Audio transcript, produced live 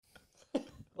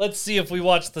Let's see if we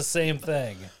watched the same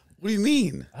thing. What do you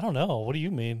mean? I don't know. What do you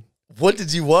mean? What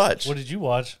did you watch? What did you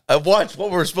watch? I watched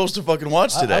what we were supposed to fucking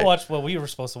watch today. I watched what we were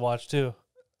supposed to watch, too.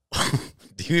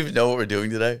 Do you even know what we're doing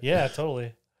today? Yeah,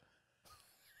 totally.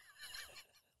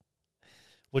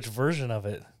 Which version of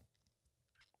it?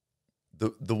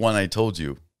 The one I told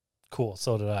you. Cool.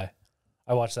 So did I.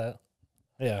 I watched that.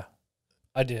 Yeah,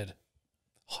 I did.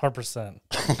 100%.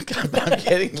 I'm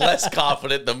getting less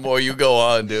confident the more you go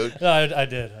on, dude. No, I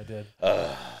did.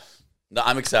 No,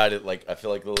 I'm excited. Like, I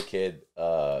feel like a little kid.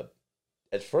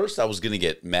 At first, I was going to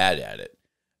get mad at it.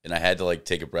 And I had to, like,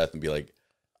 take a breath and be like,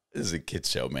 this is a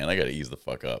kid's show, man. I got to ease the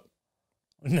fuck up.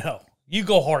 No, you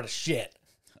go hard as shit.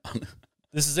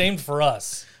 This is aimed for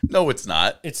us. No, it's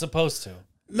not. It's supposed to.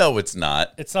 No, it's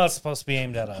not. It's not supposed to be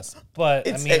aimed at us. But,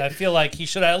 I feel like he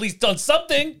should have at least done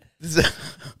something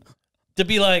to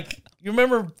be like, you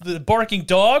remember the barking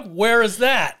dog? Where is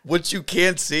that? What you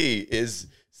can't see is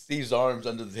Steve's arms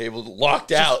under the table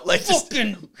locked out. Like,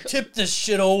 fucking tip this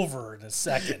shit over in a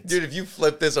second. Dude, if you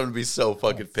flip this, I'm going to be so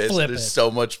fucking pissed. There's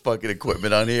so much fucking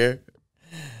equipment on here.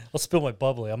 I'll spill my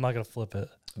bubbly. I'm not going to flip it.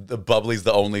 The bubbly's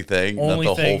the only thing, not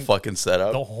the whole fucking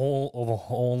setup. The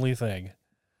only thing.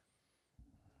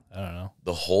 I don't know.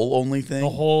 The whole only thing? The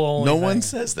whole only thing. No one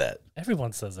says that.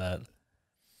 Everyone says that.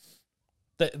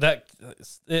 That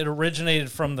it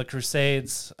originated from the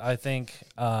Crusades, I think.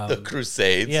 The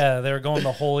Crusades? Yeah, they were going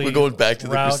the holy We're going back to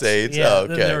the Crusades? Yeah, oh,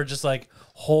 okay. Then they were just like,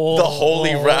 the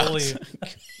holy route.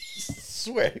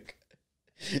 Swear.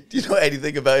 Do you know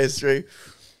anything about history?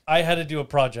 I had to do a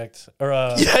project. You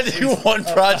had to do one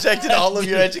project in all of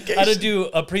your education? I had to do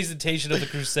a presentation of the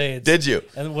Crusades. Did you?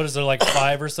 And what is there, like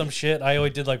 5 or some shit? I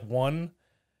only did like 1.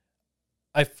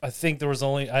 I think there was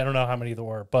only, I don't know how many there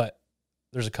were, but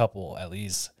there's a couple at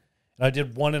least. And I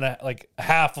did 1 and like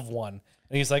half of one.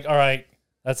 And he's like, all right,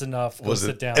 that's enough. Go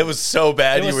sit down. It was so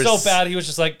bad. It was so bad. He was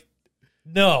just like,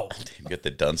 no. You get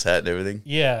the dunce hat and everything?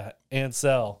 Yeah,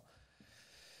 Ansel.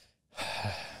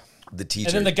 The teacher.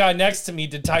 And then the guy next to me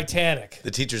did Titanic.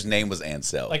 The teacher's name was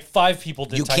Ansel. Like 5 people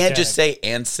did Titanic. You can't just say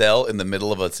Ansel in the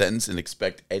middle of a sentence and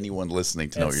expect anyone listening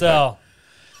to know what you're talking.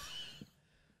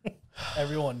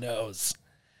 Everyone knows.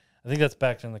 I think that's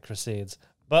back in the Crusades.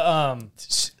 But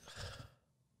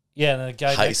yeah, and the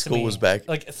guy high next school to me, was back.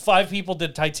 Like 5 people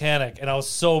did Titanic, and I was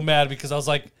so mad because I was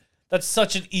like, that's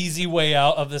such an easy way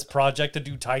out of this project to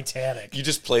do Titanic. You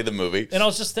just play the movie. And I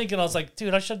was just thinking, I was like,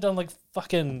 dude, I should have done like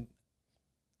fucking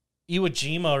Iwo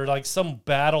Jima or like some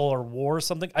battle or war or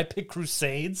something. I picked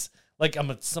Crusades. Like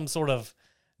I'm some sort of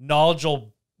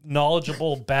knowledgeable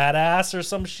badass or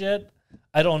some shit.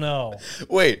 I don't know.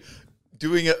 Wait,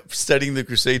 studying the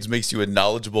Crusades makes you a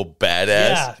knowledgeable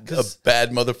badass? Yeah, a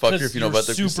bad motherfucker if you know about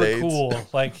the Crusades? Super cool.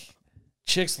 Like,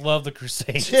 chicks love the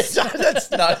Crusades.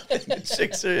 That's not what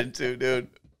chicks are into, dude.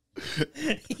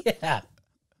 Yeah.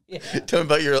 Tell me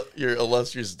about your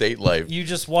illustrious date life. You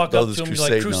just walk up to them and be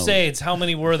like, Crusades, how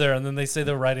many were there? And then they say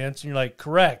the right answer, and you're like,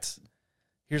 correct.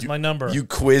 Here's my number. You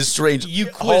quiz strange.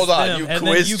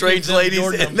 Quiz strange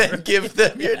ladies and then give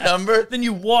them your number. Then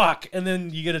you walk, and then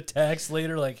you get a text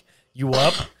later like, you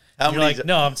up? How many? Like,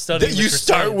 no, I'm studying. You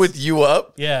start with you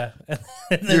up. Yeah.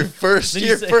 Your first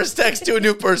text to a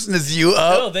new person is you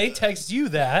up. No, they text you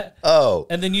that. Oh.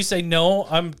 And then you say no.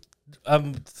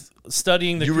 I'm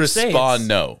studying the Crusades. You respond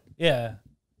no. Yeah.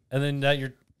 And then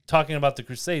you're talking about the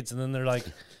Crusades, and then they're like,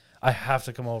 I have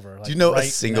to come over. Like, do you know a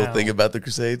single thing about the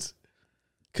Crusades?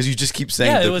 Because you just keep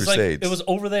saying the Crusades. Like, it was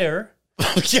over there.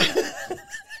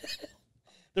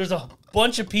 There's a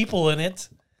bunch of people in it.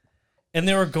 And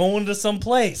they were going to some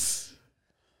place.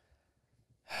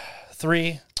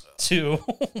 3, 2,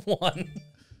 1.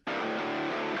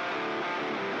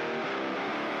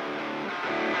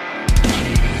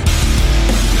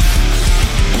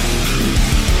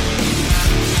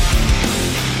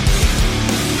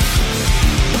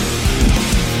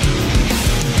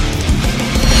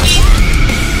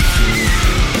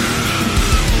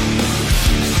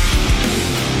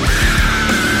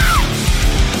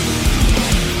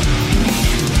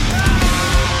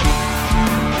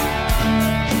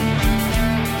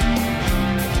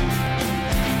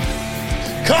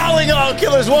 All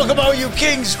killers, welcome all you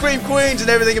kings, scream queens, and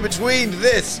everything in between.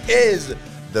 This is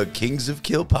the Kings of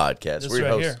Kill podcast. We're your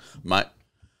hosts.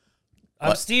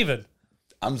 I'm Steven.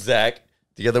 I'm Zach.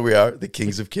 Together we are the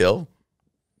Kings of Kill.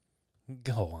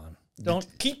 Go on. Don't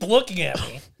keep looking at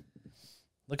me.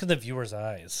 Look in the viewer's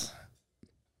eyes.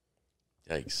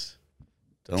 Yikes.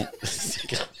 Don't.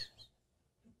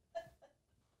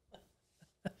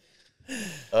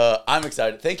 I'm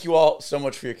excited. Thank you all so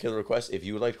much for your killer requests. If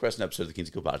you would like to request an episode of the Kings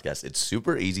of Kill podcast, it's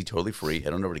super easy, totally free.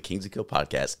 Head on over to Kings of Kill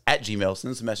podcast @gmail.com.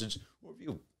 Send us a message or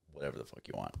review.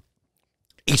 you want.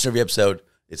 Each and every episode,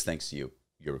 it's thanks to you,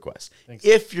 your request. Thanks.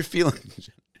 If you're feeling...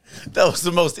 That was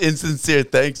the most insincere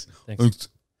thanks. Thanks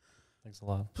a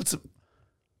lot. Put some...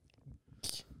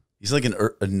 He's like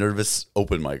a nervous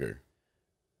open micer.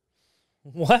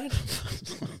 What?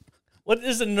 What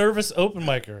is a nervous open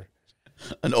micer?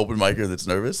 An open micer that's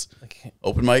nervous? Like,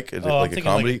 Open mic? I'm Like a thinking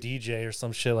comedy? like a DJ or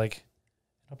some shit. Like,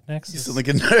 up next You is sound like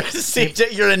a nervous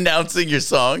DJ. You're announcing your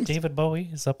song. David Bowie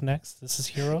is up next. This is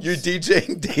Heroes. You're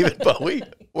DJing David Bowie?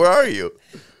 Where are you?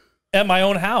 At my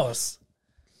own house.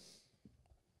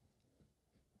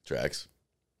 Tracks.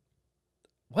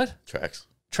 What? Tracks.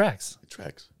 Tracks.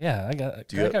 Yeah, I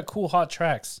got cool hot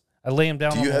tracks. I lay them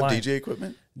down on the line. Do you have DJ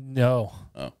equipment? No.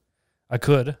 Oh. I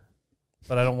could,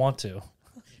 but I don't want to.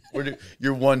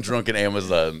 You're one drunken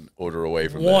Amazon order away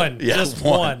from one. that. Yeah, just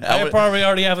one. I probably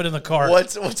already have it in the cart.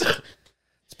 What's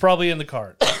It's probably in the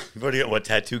cart. You've already got what,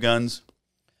 tattoo guns?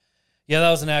 Yeah,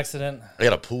 that was an accident. I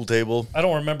got a pool table. I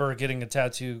don't remember getting a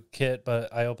tattoo kit,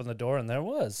 but I opened the door and there it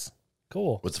was.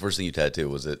 Cool. What's the first thing you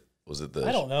tattooed? Was it the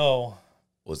I don't know.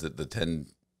 Was it the 10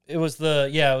 It was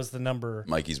the number.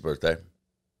 Mikey's birthday?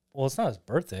 Well, it's not his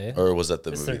birthday. Or was that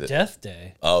the It's movie their death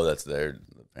day. Oh, that's the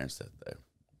parents' death day.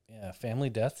 Yeah, family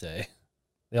death day.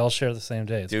 They all share the same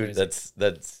day. It's Dude, crazy.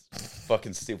 that's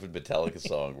fucking stupid Metallica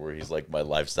song where he's like, my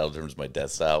lifestyle determines my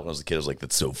death style. When I was a kid, I was like,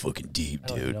 that's so fucking deep, I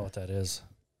don't even dude. know what that is.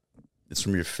 It's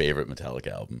from your favorite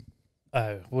Metallica album.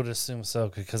 I would assume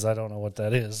so because I don't know what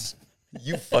that is.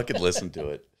 You fucking listen to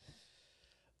it.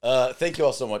 Thank you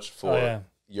all so much for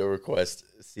your request.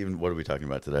 Steven, what are we talking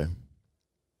about today?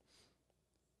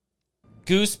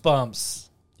 Goosebumps.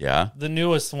 Yeah? The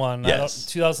newest one. Yes.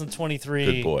 2023.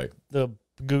 Good boy. The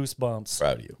Goosebumps.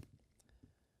 Proud of you.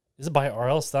 Is it by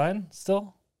R.L. Stein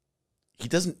still? He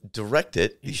doesn't direct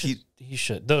it. He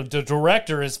should. The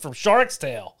director is from Shark's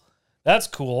Tale. That's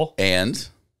cool. And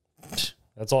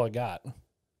That's all I got.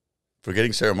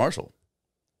 Forgetting Sarah Marshall.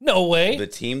 No way. The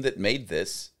team that made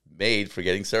this made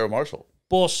Forgetting Sarah Marshall.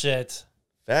 Bullshit.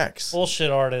 Facts. Bullshit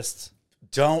artist.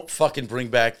 Don't fucking bring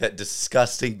back that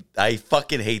disgusting... I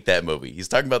fucking hate that movie. He's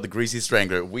talking about the Greasy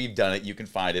Strangler. We've done it. You can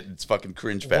find it. It's fucking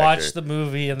cringe factor. Watch the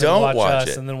movie and then Don't watch watch us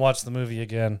it. and then watch the movie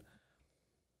again.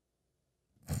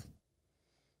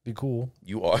 Be cool.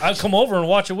 You are... I'll come over and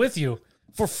watch it with you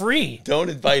for free. Don't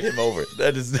invite him over.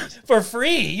 That is... For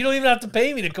free. You don't even have to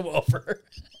pay me to come over.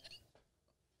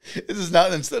 This is not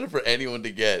an incentive for anyone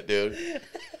to get, dude.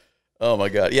 Oh, my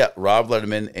God. Yeah, Rob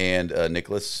Letterman and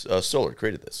Nicholas Stoller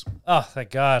created this. Oh,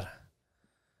 thank God.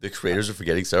 The creators of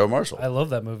Forgetting Sarah Marshall. I love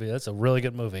that movie. That's a really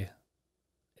good movie.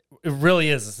 It really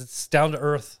is. It's down to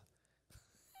earth.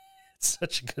 It's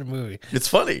such a good movie. It's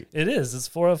funny. It is. It's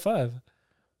 4 out of 5.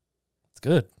 It's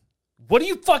good. What do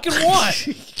you fucking want?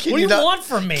 What do you want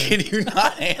from me? Can you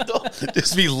not handle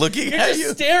just me looking You're at just you?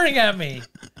 staring at me.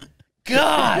 Are you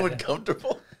God.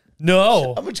 uncomfortable?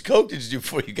 No. How much coke did you do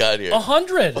before you got here?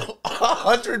 100.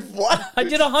 100 what? I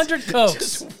did 100 Cokes.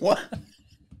 Just what?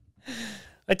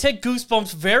 I take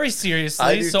Goosebumps very seriously,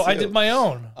 I do so I too. did my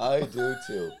own. I do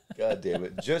too. God damn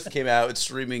it. Just came out. It's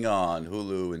streaming on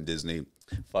Hulu and Disney.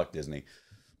 Fuck Disney.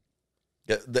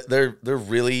 Yeah, they're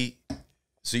really...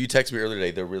 So you texted me earlier today.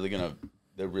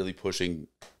 They're really pushing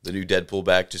the new Deadpool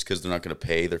back just because they're not going to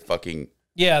pay their fucking...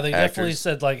 Yeah, they definitely actors.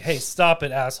 said, like, hey, stop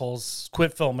it, assholes.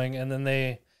 Quit filming. And then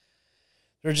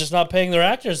they're just not paying their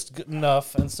actors good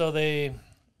enough. And so they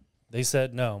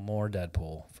said, no, more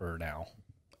Deadpool for now.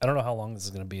 I don't know how long this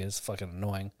is going to be. It's fucking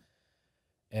annoying.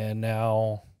 And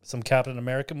now some Captain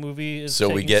America movie is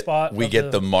taking we get spot we of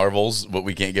get the Marvels, but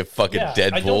we can't get fucking Yeah,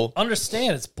 Deadpool. I don't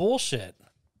understand. It's bullshit.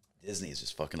 Disney is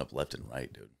just fucking up left and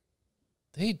right, dude.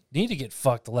 They need to get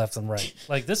fucked left and right.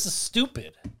 Like, this is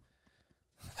stupid.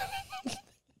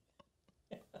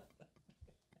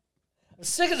 I'm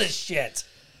sick of this shit.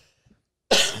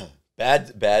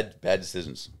 Bad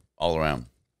decisions all around.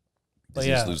 But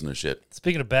Disney's yeah. losing their shit.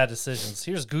 Speaking of bad decisions,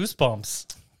 here's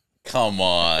Goosebumps. Come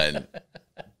on.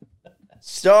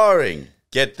 Starring,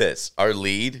 get this, our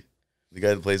lead, the guy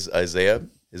that plays Isaiah,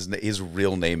 his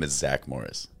real name is Zach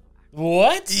Morris.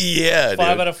 What? Yeah, 5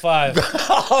 dude. out of 5.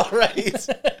 All right.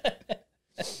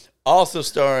 Also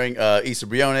starring Issa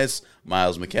Briones,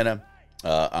 Miles McKenna,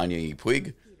 Anya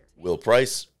Puig, Will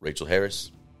Price, Rachel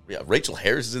Harris. Yeah, Rachel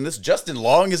Harris is in this. Justin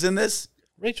Long is in this.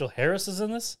 Rachel Harris is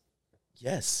in this?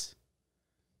 Yes.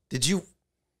 Did you...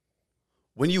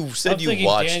 When you said I'm you thinking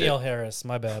watched Danielle it... Harris.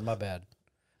 My bad. I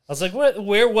was like,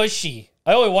 where was she?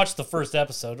 I only watched the first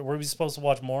episode. Were we supposed to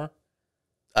watch more?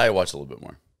 I watched a little bit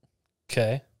more.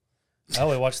 Okay. I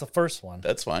only watched the first one.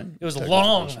 That's fine. It was Talk about the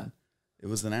long. first one. It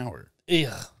was an hour.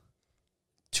 Ugh.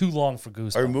 Too long for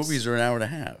Goosebumps. Our movies are an hour and a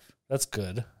half. That's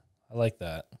good. I like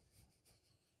that.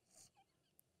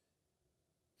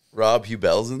 Rob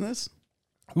Hubel's in this?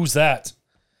 Who's that?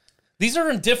 These are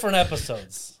in different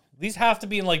episodes. These have to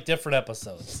be in like different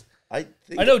episodes. I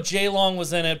know Jay Long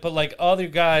was in it, but like other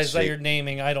guys that you're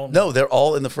naming, I don't know. No, they're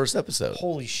all in the first episode.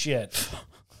 Holy shit.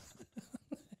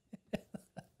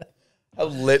 How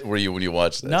lit were you when you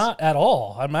watched this? Not at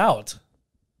all. I'm out.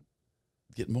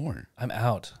 Get more. I'm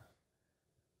out.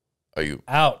 Are you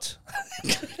out?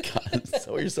 God,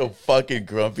 so you're so fucking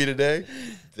grumpy today?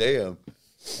 Damn.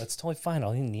 That's totally fine. I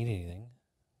don't even need anything.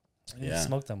 I don't even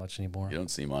smoke that much anymore. You don't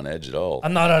seem on edge at all.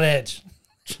 I'm not on edge.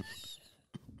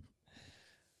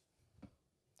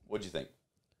 What'd you think?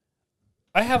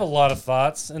 I have a lot of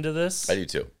thoughts into this. I do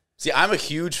too. See, I'm a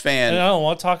huge fan. And I don't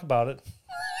want to talk about it.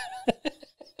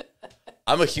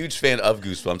 I'm a huge fan of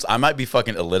Goosebumps. I might be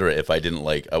fucking illiterate if I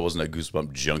wasn't a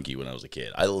Goosebump junkie when I was a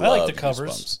kid. I like the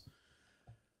covers. Goosebumps.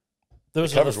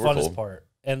 Those are the funnest part.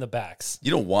 And the backs.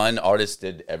 You know, one artist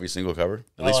did every single cover,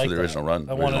 at least for the original run.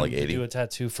 I wanted like 80. To do a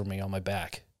tattoo for me on my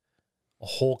back. A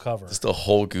whole cover. Just a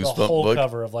whole Goosebump book? book?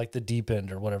 Cover of like the Deep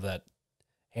End or whatever that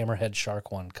Hammerhead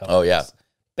Shark one cover. Oh, yeah.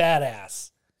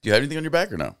 Badass. Do you have anything on your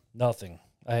back or no? Nothing.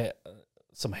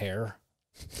 Some hair.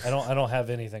 I don't have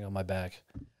anything on my back.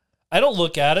 I don't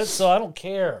look at it, so I don't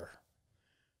care.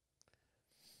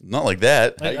 Not like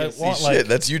that. How you gonna see shit? Like,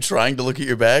 that's you trying to look at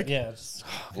your back? Yeah.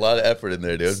 A lot of effort in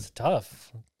there, dude. It's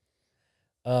tough.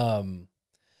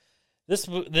 This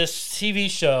TV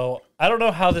show, I don't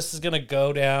know how this is going to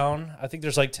go down. I think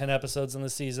there's like 10 episodes in the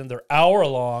season. They're hour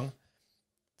long.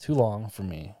 Too long for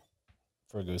me,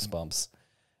 for Goosebumps.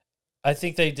 I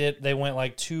think they went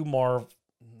like too more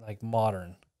like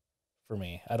modern for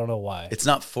me. I don't know why. It's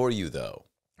not for you though.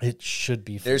 It should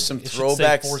be. There's some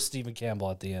throwbacks for Stephen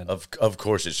Campbell at the end. Of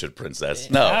course it should, Princess.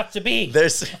 It have to be.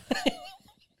 There's.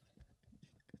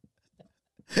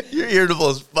 You're irritable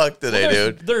as fuck today,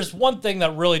 dude. There's one thing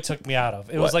that really took me out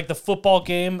of. It was like the football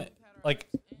game, like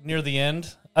near the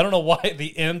end. I don't know why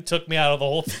the end took me out of the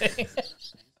whole thing.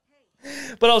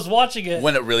 But I was watching it.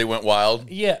 When it really went wild?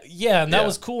 Yeah, and that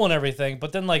was cool and everything.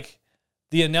 But then, like,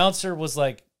 the announcer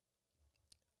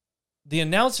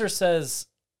says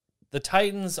the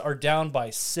Titans are down by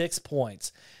 6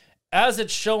 points. As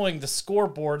it's showing the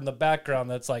scoreboard in the background,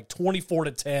 that's like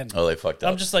 24-10. Oh, they fucked up.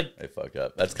 I'm just like... They fucked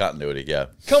up. That's continuity, yeah.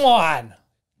 Come on!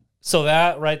 So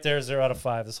that right there is 0 out of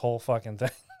 5, this whole fucking thing.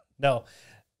 No.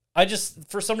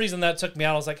 For some reason, that took me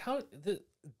out. I was like, how...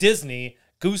 Disney,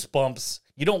 Goosebumps,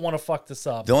 you don't want to fuck this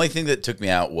up. The only thing that took me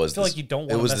out was... I feel like you don't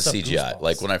want to mess the up CGI. Goosebumps.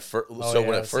 Like,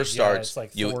 when it first starts,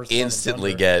 like you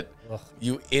instantly get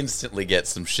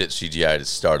some shit CGI to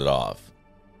start it off.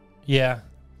 Yeah.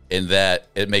 In that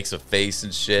it makes a face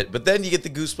and shit. But then you get the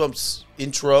Goosebumps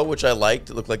intro, which I liked.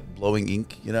 It looked like blowing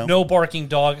ink, you know? No barking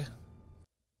dog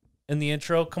in the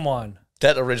intro. Come on.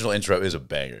 That original intro is a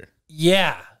banger.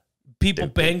 Yeah. People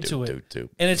bang to it.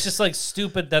 And it's just like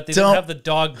stupid that they don't have the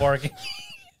dog barking.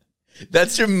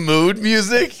 That's your mood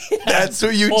music? Yeah. That's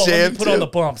what you jam to? Put on the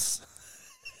bumps.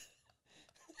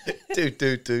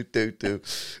 do.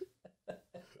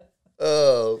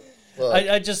 Oh.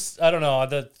 I don't know.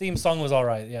 The theme song was all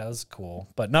right. Yeah, it was cool,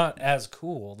 but not as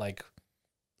cool. Like,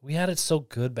 we had it so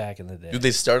good back in the day. Dude, they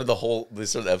started the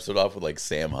episode off with like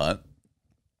Sam Hunt.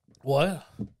 What?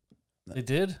 They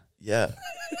did? Yeah.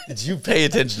 Did you pay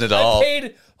attention at all? I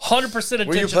paid 100% attention.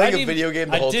 Were you playing a video game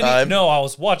the whole time? No, I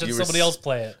was watching somebody else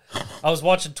play it. I was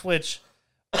watching Twitch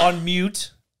on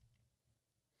mute.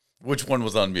 Which one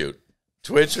was on mute?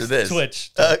 Twitch or this?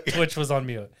 Twitch. Twitch was on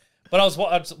mute. But I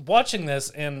was watching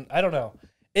this, and I don't know.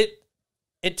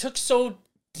 It took so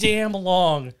damn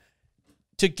long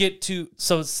to get to...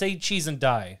 So, Say Cheese and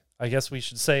Die. I guess I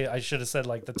should have said,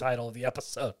 like, the title of the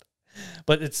episode.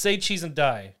 But it's Say Cheese and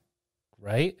Die,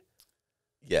 right?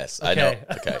 Yes, okay. I know.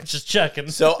 Okay. Just checking.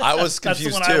 So, I was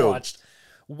confused, That's the one too. I watched.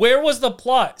 Where was the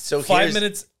plot? So 5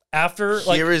 minutes after?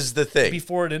 Like, here is the thing.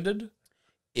 Before it ended?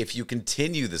 If you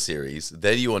continue the series,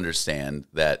 then you understand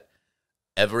that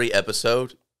every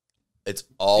episode... It's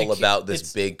all about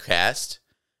this big cast,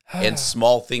 and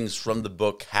small things from the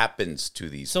book happens to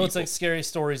these people. So it's like scary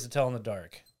stories to tell in the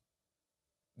dark.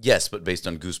 Yes, but based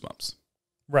on Goosebumps.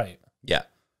 Right. Yeah.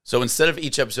 So instead of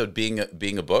each episode being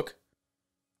a book,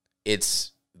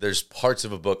 there's parts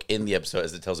of a book in the episode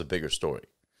as it tells a bigger story.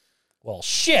 Well,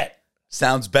 shit.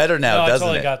 Sounds better now, doesn't I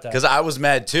totally it? got that. Because I was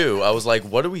mad too. I was like,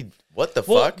 what the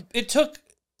fuck? It took...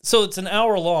 So it's an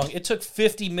hour long. It took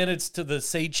 50 minutes to the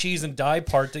Say Cheese and Die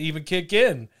part to even kick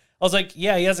in. I was like,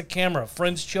 yeah, he has a camera.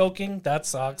 Friends choking, that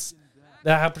sucks.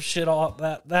 That happens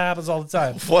that happens all the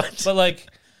time. What? But like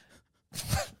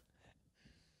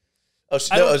it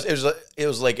was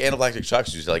like anaphylactic shock.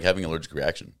 She's like having an allergic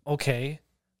reaction. Okay.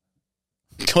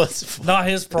 Not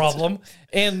his problem.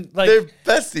 And like they're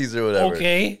besties or whatever.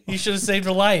 Okay, he should have saved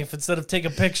her life instead of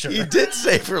taking a picture. He did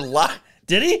save her life.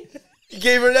 Did he? He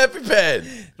gave her an EpiPen.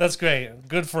 That's great.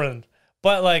 Good friend.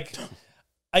 But like,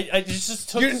 I just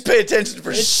took. You didn't pay attention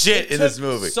for shit in this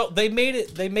movie. So they made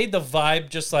the vibe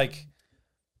just like.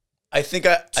 I think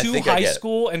I too high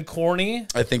school and corny.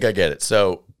 I think I get it.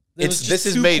 So this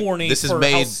is made for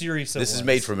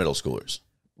middle schoolers,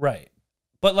 right?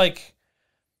 But like,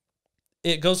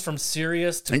 it goes from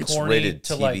serious to corny rated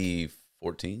to TV like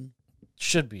 14.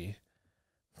 Should be,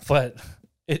 but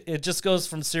it just goes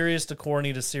from serious to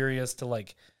corny to serious to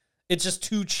like, it's just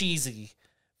too cheesy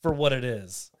for what it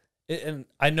is. And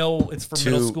I know it's for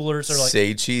middle schoolers. Or like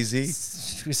say cheesy.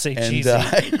 We say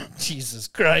cheesy. Jesus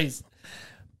Christ.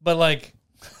 But like,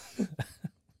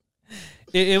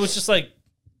 it was just like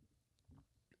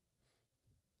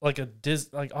a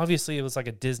like obviously it was like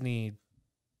a Disney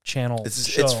Channel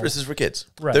show. This is for kids.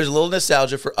 Right. There's a little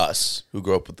nostalgia for us who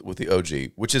grew up with the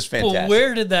OG, which is fantastic. Well,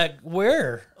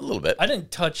 where? A little bit. I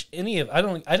didn't touch any of. I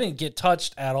didn't get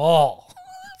touched at all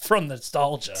from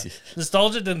nostalgia.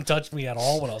 Nostalgia didn't touch me at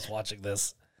all when I was watching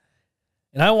this,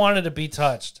 and I wanted to be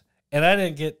touched, and I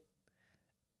didn't get.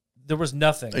 There was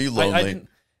nothing. Are you lonely?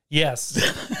 Yes.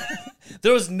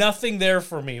 There was nothing there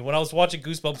for me. When I was watching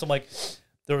Goosebumps, I'm like,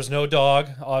 there was no dog.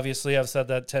 Obviously, I've said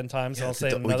that 10 times, and I'll say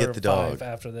another 5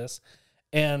 after this.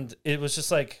 And it was just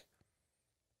like,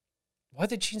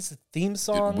 why'd they change the theme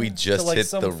song? Dude, we just hit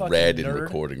the red in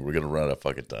recording. We're going to run out of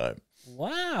fucking time.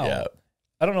 Wow. Yeah.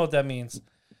 I don't know what that means.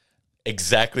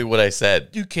 Exactly what I said.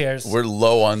 Who cares? We're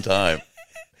low on time.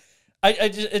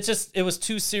 It was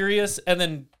too serious and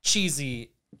then cheesy.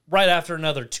 Right after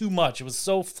another, too much. It was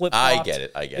so flip-flopped. I get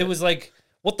it. It was like,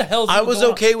 what the hell is I was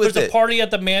okay with it. There's a party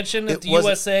at the mansion at the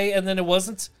USA, and then it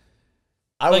wasn't.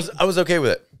 I was okay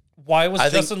with it. Why was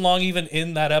Justin Long even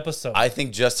in that episode? I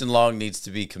think Justin Long needs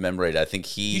to be commemorated. I think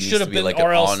he needs to be like an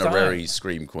honorary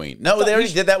Scream Queen. No, they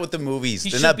already did that with the movies.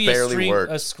 Then that barely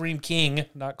worked. A Scream King,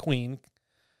 not Queen.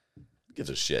 Who gives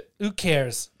a shit? Who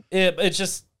cares? It's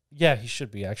just... Yeah, he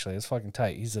should be, actually. It's fucking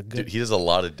tight. He's a good... Dude, he does a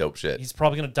lot of dope shit. He's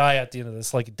probably going to die at the end of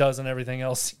this like he does in everything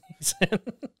else he's in.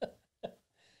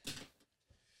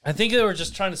 I think they were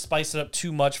just trying to spice it up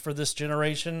too much for this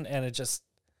generation, and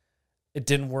it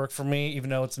didn't work for me, even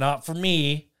though it's not for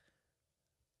me.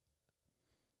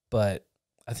 But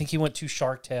I think he went too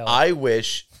Shark Tale. I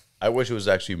wish it was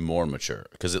actually more mature,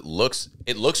 because it looks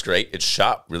great. It's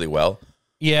shot really well.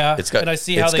 Yeah, and I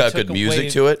see how they took good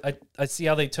music to it. I see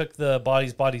how they took the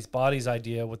bodies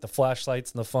idea with the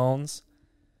flashlights and the phones.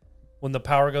 When the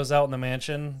power goes out in the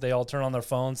mansion, they all turn on their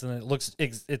phones, and it looks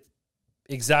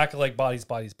exactly like bodies.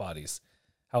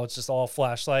 How it's just all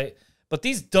flashlight. But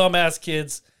these dumbass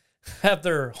kids have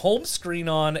their home screen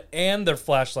on and their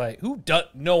flashlight.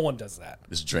 No one does that.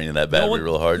 Just draining that battery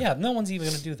real hard. Yeah, no one's even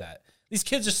going to do that. These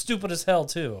kids are stupid as hell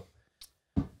too.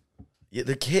 Yeah,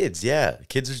 they're kids. Yeah,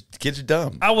 kids are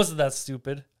dumb. I wasn't that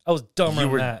stupid. I was dumber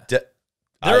than that.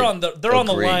 They're on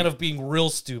the line of being real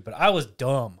stupid. I was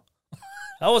dumb.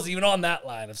 I wasn't even on that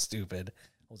line of stupid.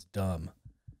 I was dumb.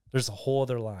 There's a whole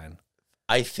other line.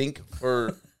 I think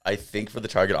for the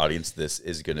target audience, this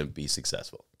is going to be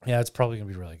successful. Yeah, it's probably going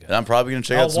to be really good. And I'm probably going to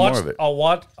check out some more of it.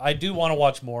 I do want to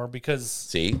watch more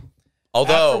because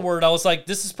afterward, I was like,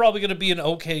 this is probably going to be an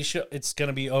okay show. It's going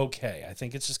to be okay. I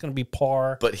think it's just going to be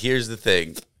par. But here's the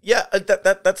thing. Yeah,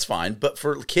 that's fine. But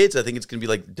for kids, I think it's going to be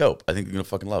like dope. I think they're going to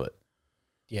fucking love it.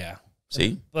 Yeah.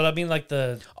 See? But I mean, like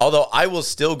although I will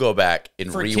still go back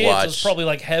and for rewatch. Kids, it was probably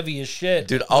like heavy as shit.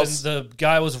 Dude, when the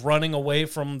guy was running away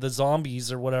from the zombies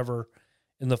or whatever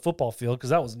in the football field,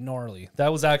 because that was gnarly.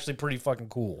 That was actually pretty fucking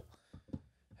cool.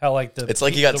 How like it's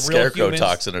like he got scarecrow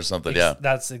toxin or something. Yeah,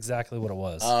 that's exactly what it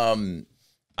was.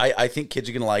 I think kids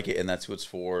are gonna like it, and that's who it's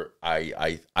for.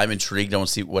 I'm intrigued. I want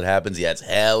to see what happens. Yeah, it's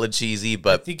hella cheesy,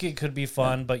 but I think it could be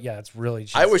fun. But yeah, it's really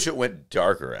cheesy. I wish it went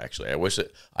darker. Actually, I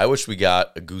wish we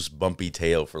got a goose bumpy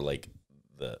tale for like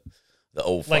the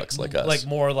old fucks like us, like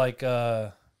more like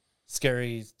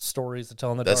scary stories to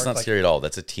tell in the dark. That's not like, scary at all.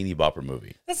 That's a teeny bopper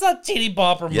movie. That's not a teeny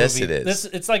bopper movie. Yes, it is.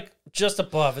 It's like just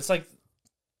above. It's like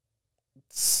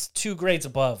 2 grades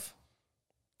above.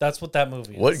 That's what that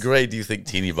movie is. What grade do you think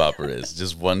teeny bopper is?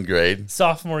 Just 1 grade?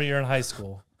 Sophomore year in high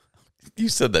school. You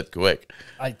said that quick.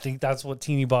 I think that's what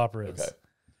teeny bopper is. Okay.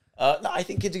 No, I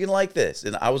think kids are gonna like this,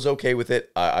 and I was okay with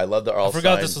it. I love the. I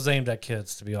forgot this was aimed at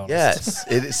kids, to be honest.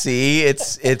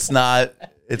 Yes, it's not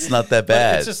that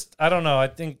bad. It's just I don't know. I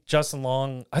think Justin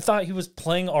Long. I thought he was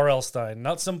playing R.L. Stein,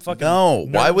 not some fucking. No,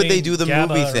 why would they do the Gabba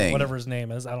movie thing? Whatever his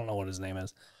name is, I don't know what his name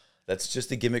is. That's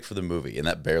just a gimmick for the movie, and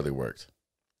that barely worked.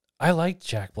 I like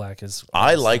Jack Black as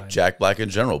I like Einstein. Jack Black in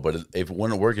general, but it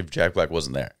wouldn't work if Jack Black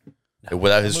wasn't there.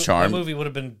 Without his charm, the movie would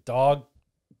have been dog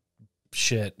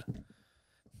shit.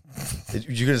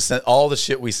 you're gonna send all the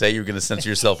shit we say. You're gonna censor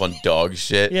yourself on dog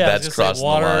shit. Yeah, That's crossing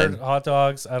water, the line. hot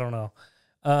dogs. I don't know.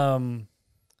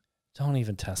 Don't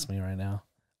even test me right now.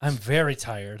 I'm very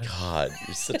tired. God,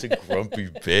 you're such a grumpy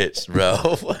bitch,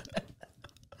 bro.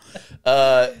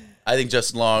 I think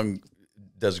Justin Long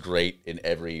does great in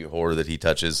every horror that he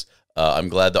touches. I'm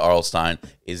glad that R.L. Stine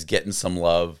is getting some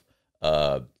love.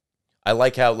 I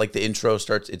like how like the intro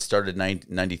starts. It started in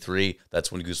 93.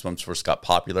 That's when Goosebumps first got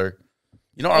popular.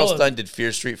 You know, R.L. Stine did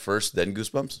Fear Street first, then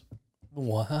Goosebumps.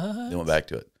 What? They went back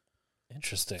to it.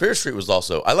 Interesting. Fear Street was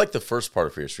also. I like the first part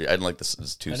of Fear Street. I didn't like the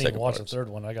two I second didn't watch parts. the third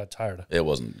one. I got tired. It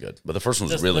wasn't good, but the first one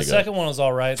was really the good. second one was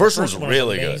all right. First The one was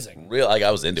really amazing. good. Real, like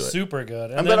I was into it. Super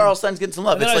good. And I'm then, glad R.L. Stine's getting some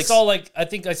love. and then It's I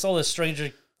think I saw the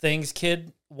Stranger Things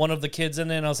kid, one of the kids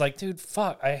in it, and I was like, dude,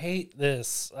 fuck, I hate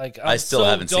this. Like, I still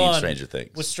haven't seen Stranger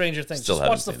Things. With Stranger Things, Still just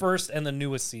haven't watch the seen it. first and the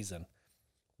newest season,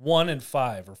 1 and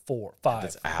 5 or 4, 5,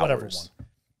 That's whatever hours. one.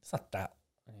 It's not that.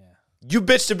 Yeah. You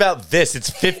bitched about this.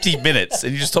 It's 50 minutes,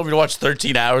 and you just told me to watch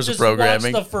 13 hours Just of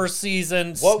programming. watch the first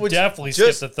season. What would you- definitely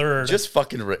just- skip the third. Just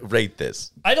fucking rate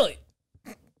this. I don't.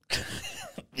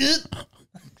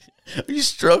 Are you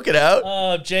stroking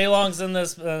out? Jay Long's in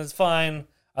this. It's fine.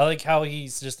 I like how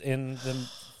he's just in the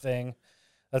thing.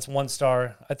 That's 1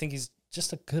 star. I think he's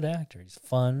just a good actor. He's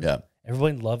fun. Yeah.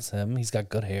 Everybody loves him. He's got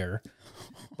good hair.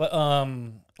 But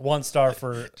 1 star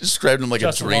for Described him like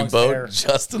Justin a Long's hair. dreamboat.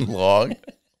 Justin Long.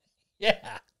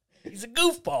 yeah. He's a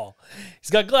goofball. He's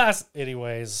got glass.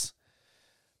 Anyways,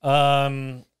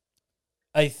 I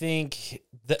think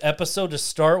the episode to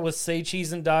start with Say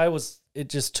Cheese and Die it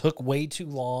just took way too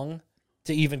long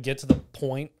to even get to the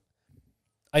point.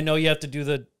 I know you have to do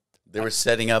the. They were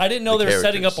setting up. I didn't know they were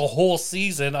setting up characters. a whole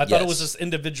season. I thought it was Yes. just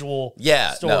individual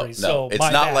No, stories. So it's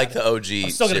my not bad. like the OG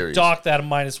I'm still going to series. dock that a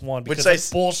 -1 because it's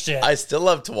bullshit. I still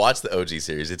love to watch the OG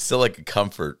series. It's still like a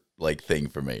comfort like thing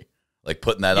for me. Like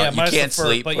putting that on. You minus can't the first,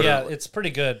 sleep. but put yeah, it- it's pretty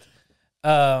good.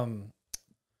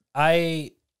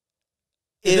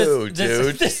 Ew, this-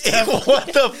 dude. this- What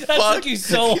the fuck? That took you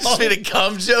so You long. made a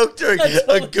cum joke during a That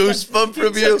took- goosebump it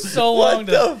review? took so what long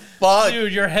the fuck?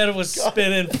 Dude, your head was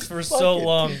spinning for so fucking-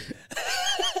 long.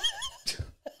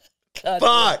 God.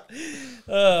 Fuck.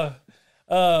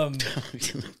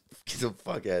 Get the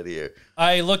fuck out of here.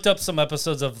 I looked up some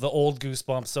episodes of the old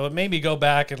Goosebumps, so it made me go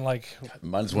back and like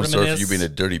Mine's 1 star for you reminisce. being a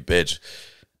dirty bitch.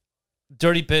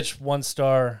 Dirty Bitch 1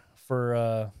 star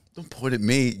for Don't point at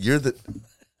me. You're the.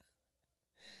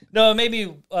 no,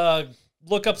 maybe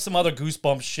look up some other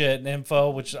Goosebumps shit and info,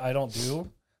 which I don't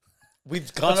do.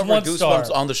 We've gone That's over 1 Goosebumps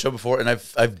star. on the show before, and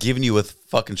I've given you a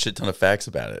fucking shit ton of facts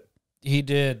about it. He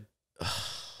did.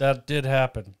 That did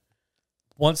happen.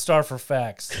 1 star for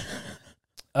facts.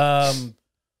 I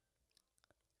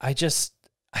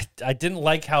didn't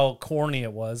like how corny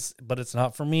it was, but it's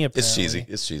not for me. Apparently, It's cheesy.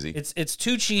 It's cheesy. It's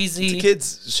too cheesy. It's a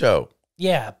kids show.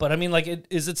 Yeah, but I mean, like,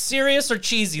 is it serious or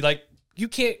cheesy? Like, you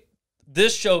can't.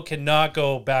 This show cannot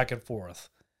go back and forth.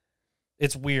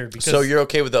 It's weird because So you're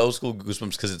okay with the old school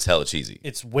Goosebumps because it's hella cheesy.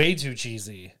 it's way too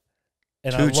cheesy,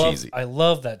 and Too cheesy. I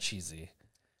love that cheesy,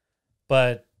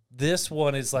 but this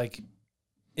one is like,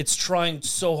 it's trying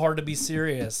so hard to be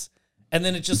serious, and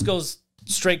then it just goes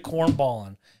straight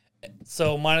cornballing.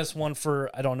 So -1 for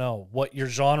I don't know what your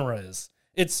genre is.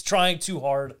 It's trying too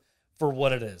hard for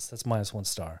what it is. That's -1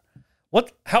 star.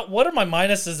 What are my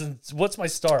minuses and what's my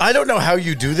star? I don't know how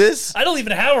you do this. I don't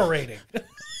even have a rating.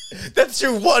 That's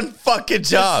your one fucking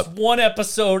job. It's 1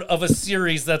 episode of a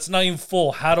series that's not even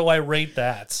full. How do I rate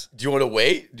that? Do you want to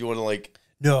wait? Do you want to like?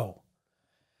 No.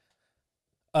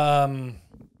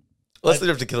 Let's leave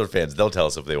it up to Killer fans. They'll tell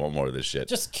us if they want more of this shit.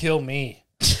 Just kill me.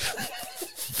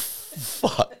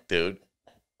 Fuck, dude.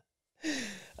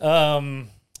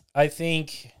 I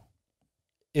think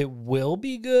it will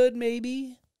be good,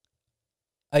 maybe.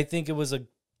 I think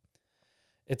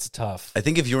it's tough. I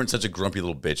think if you weren't such a grumpy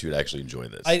little bitch, you'd actually enjoy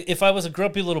this. If I was a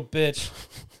grumpy little bitch,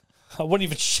 I wouldn't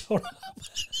even show up.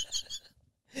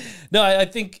 No, I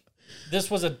think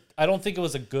I don't think it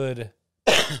was a good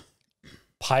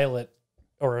pilot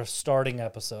or a starting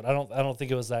episode. I don't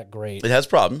think it was that great. It has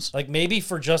problems. Like maybe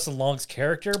for Justin Long's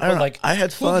character, don't but know. like I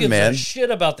had who fun, gives man. a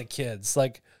shit about the kids?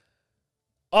 Like,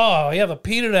 oh, you have a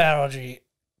peanut allergy.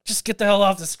 Just get the hell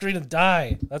off the screen and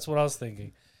die. That's what I was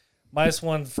thinking.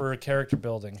 -1 for character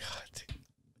building.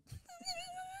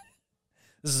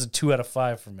 This is a 2 out of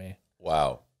 5 for me.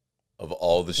 Wow. Of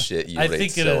all the shit you I rate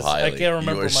think it so is. highly, I can't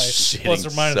remember you my are plus or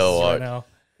shitting minuses so right hard. now.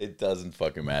 It doesn't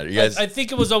fucking matter. You guys, I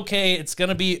think it was okay. It's going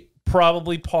to be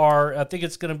probably par. I think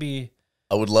it's going to be.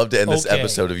 I would love to end this Okay.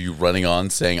 episode of you running on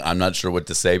saying, I'm not sure what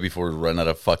to say before we run out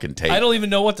of fucking tape. I don't even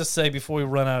know what to say before we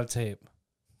run out of tape.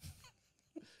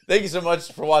 Thank you so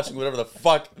much for watching whatever the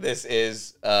fuck this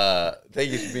is. Thank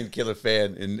you for being a killer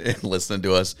fan and listening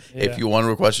to us. Yeah. If you want to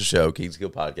request a show,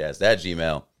 GooseKoKs at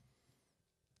Gmail.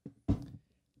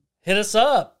 Hit us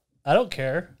up. I don't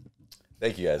care.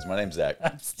 Thank you guys. My name's Zach.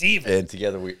 I'm Steven. And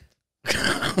together we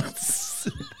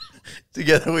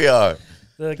are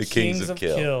The Kings of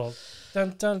Kill.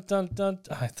 Dun, dun, dun, dun.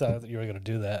 I thought you were going to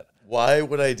do that. Why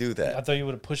would I do I that? thought you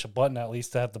would have pushed a button at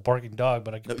least to have the barking dog,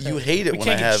 but I No, you hate it we when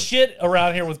can't I get have shit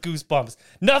around here with goosebumps.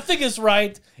 Nothing is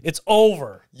right. It's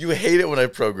over. you hate it when I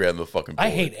program the fucking board. I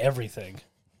hate everything.